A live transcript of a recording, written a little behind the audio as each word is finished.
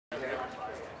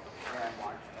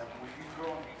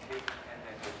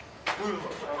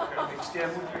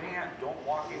Stand with your hand. Don't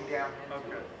walk him down.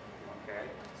 Okay. Okay.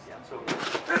 Yeah. So.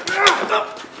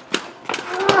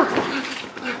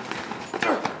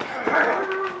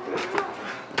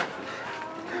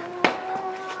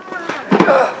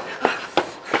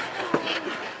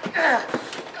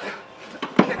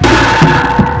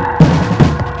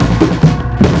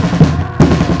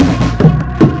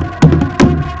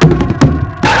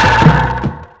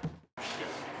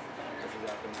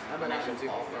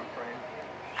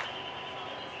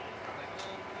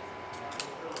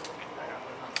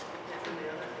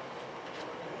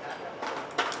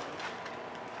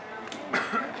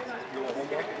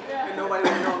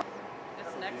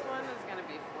 This next one is going to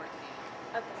be 14.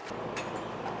 Okay.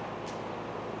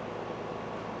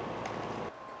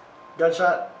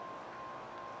 Gunshot.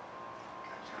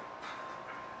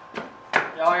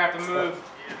 Y'all have to move.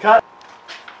 Cut.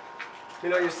 You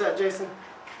know you're set, Jason?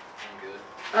 I'm good.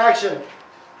 Action.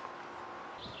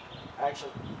 Action.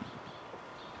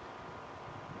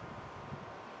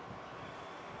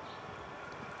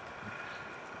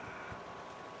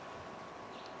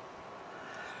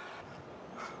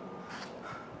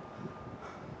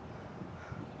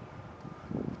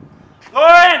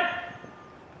 Lauren!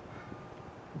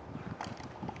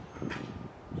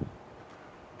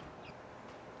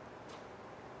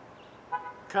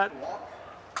 Cut.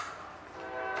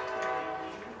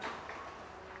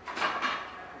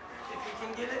 If you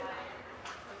can get it,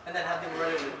 and then have them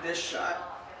run into this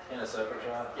shot. In a separate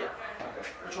shot? Yeah. Okay.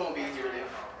 Which one will be easier to do?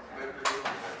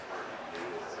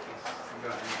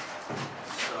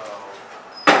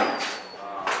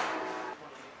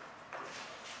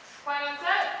 Quiet on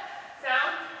set.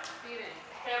 Sound. Beating.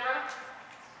 Camera.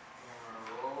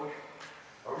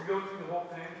 Are we going through the whole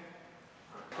thing?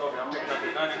 Cobi, I'm picking up the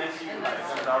onion issue. I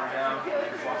sent it already down.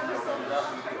 Just want you to open it up.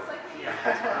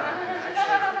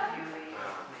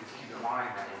 Just keep in mind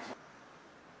that it's.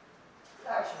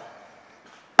 Action.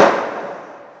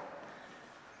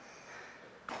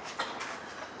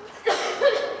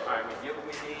 Alright, we get what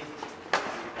we need.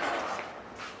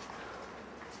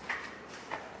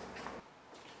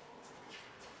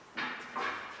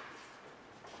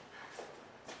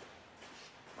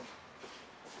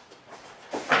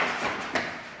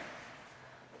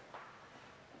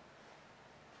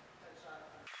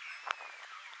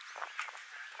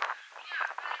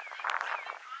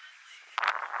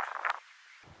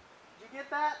 Did you get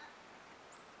that?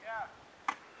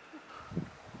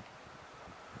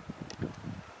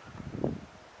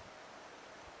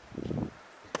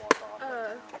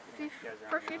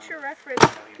 For future reference,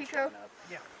 Pico,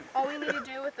 all we need to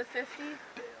do with the 50,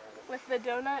 with the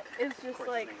donut, is just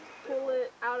like pull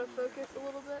it out of focus a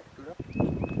little bit.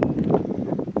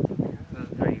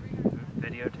 Are you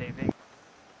videotaping?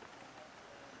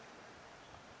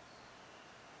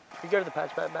 You go to the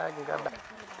patch bag and grab that.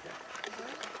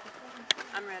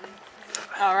 I'm ready.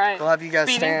 All right. We'll have you guys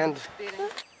Speeding. stand. Speeding.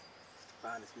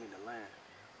 Finest meat in the land.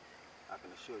 I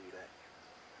can assure you that.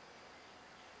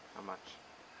 How much?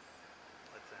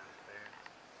 That sounds fair.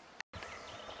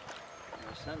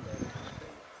 Sunday.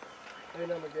 Hey,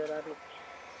 no, we're good, Abby. No,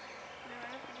 I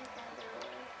have to do that.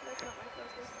 That's not my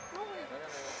focus. No,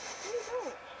 you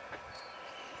don't.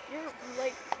 You're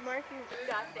like marking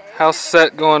that day. How's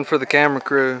set going for the camera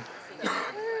crew?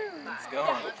 It's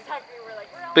going.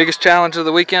 Biggest challenge of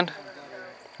the weekend?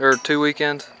 Or 2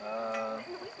 weekends?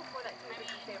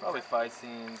 Probably fight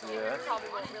scenes, yeah.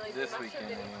 This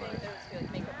weekend anyway.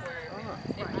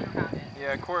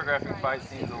 Yeah, choreographing fight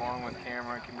scenes along with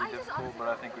camera can be difficult, but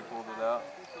I think we pulled it out.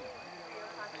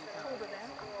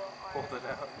 Pulled it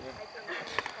out,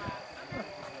 yeah.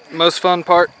 Most fun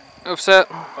part of set?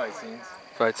 Fight scenes,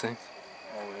 Fight scene.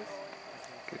 always.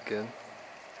 Good.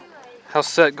 How's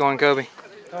set going, Cobi?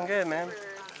 Doing good, man.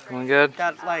 Going good?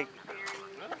 Got like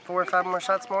 4 or 5 more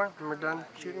shots more, and we're done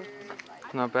shooting.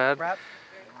 Not bad. Wrap.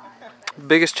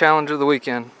 Biggest challenge of the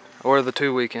weekend? Or the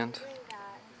 2 weekends?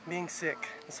 Being sick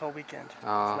this whole weekend. It's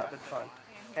Oh, not been fun.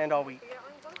 And all week.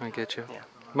 I get you. Yeah.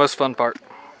 Most fun part?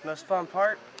 Most fun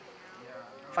part?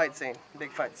 Fight scene.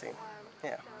 Big fight scene.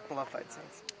 Yeah, I love fight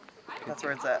scenes. That's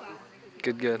where it's at.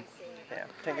 Good. Yeah,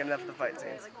 can't get enough of the fight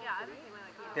scenes.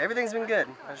 Yeah, everything's been good.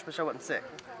 I just wish I wasn't sick.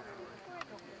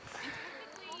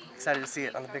 Excited to see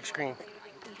it on the big screen.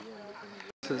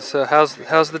 So how's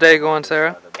the day going,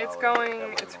 Sarah? It's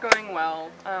going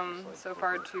well. So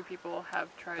far 2 people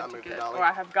have tried to get, or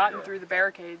I have gotten through the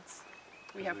barricades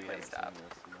we have placed up.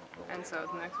 And so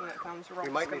the next one that comes, we're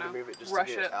just going to rush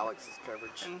it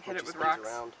and hit it with rocks.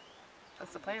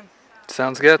 That's the plan.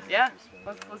 Sounds good. Yeah,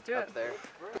 let's do it. There.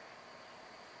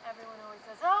 Everyone always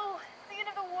says, oh, it's the end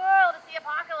of the world, it's the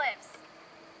apocalypse.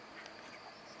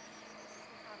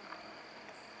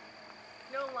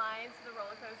 lines to the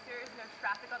roller coasters and there's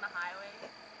traffic on the highway.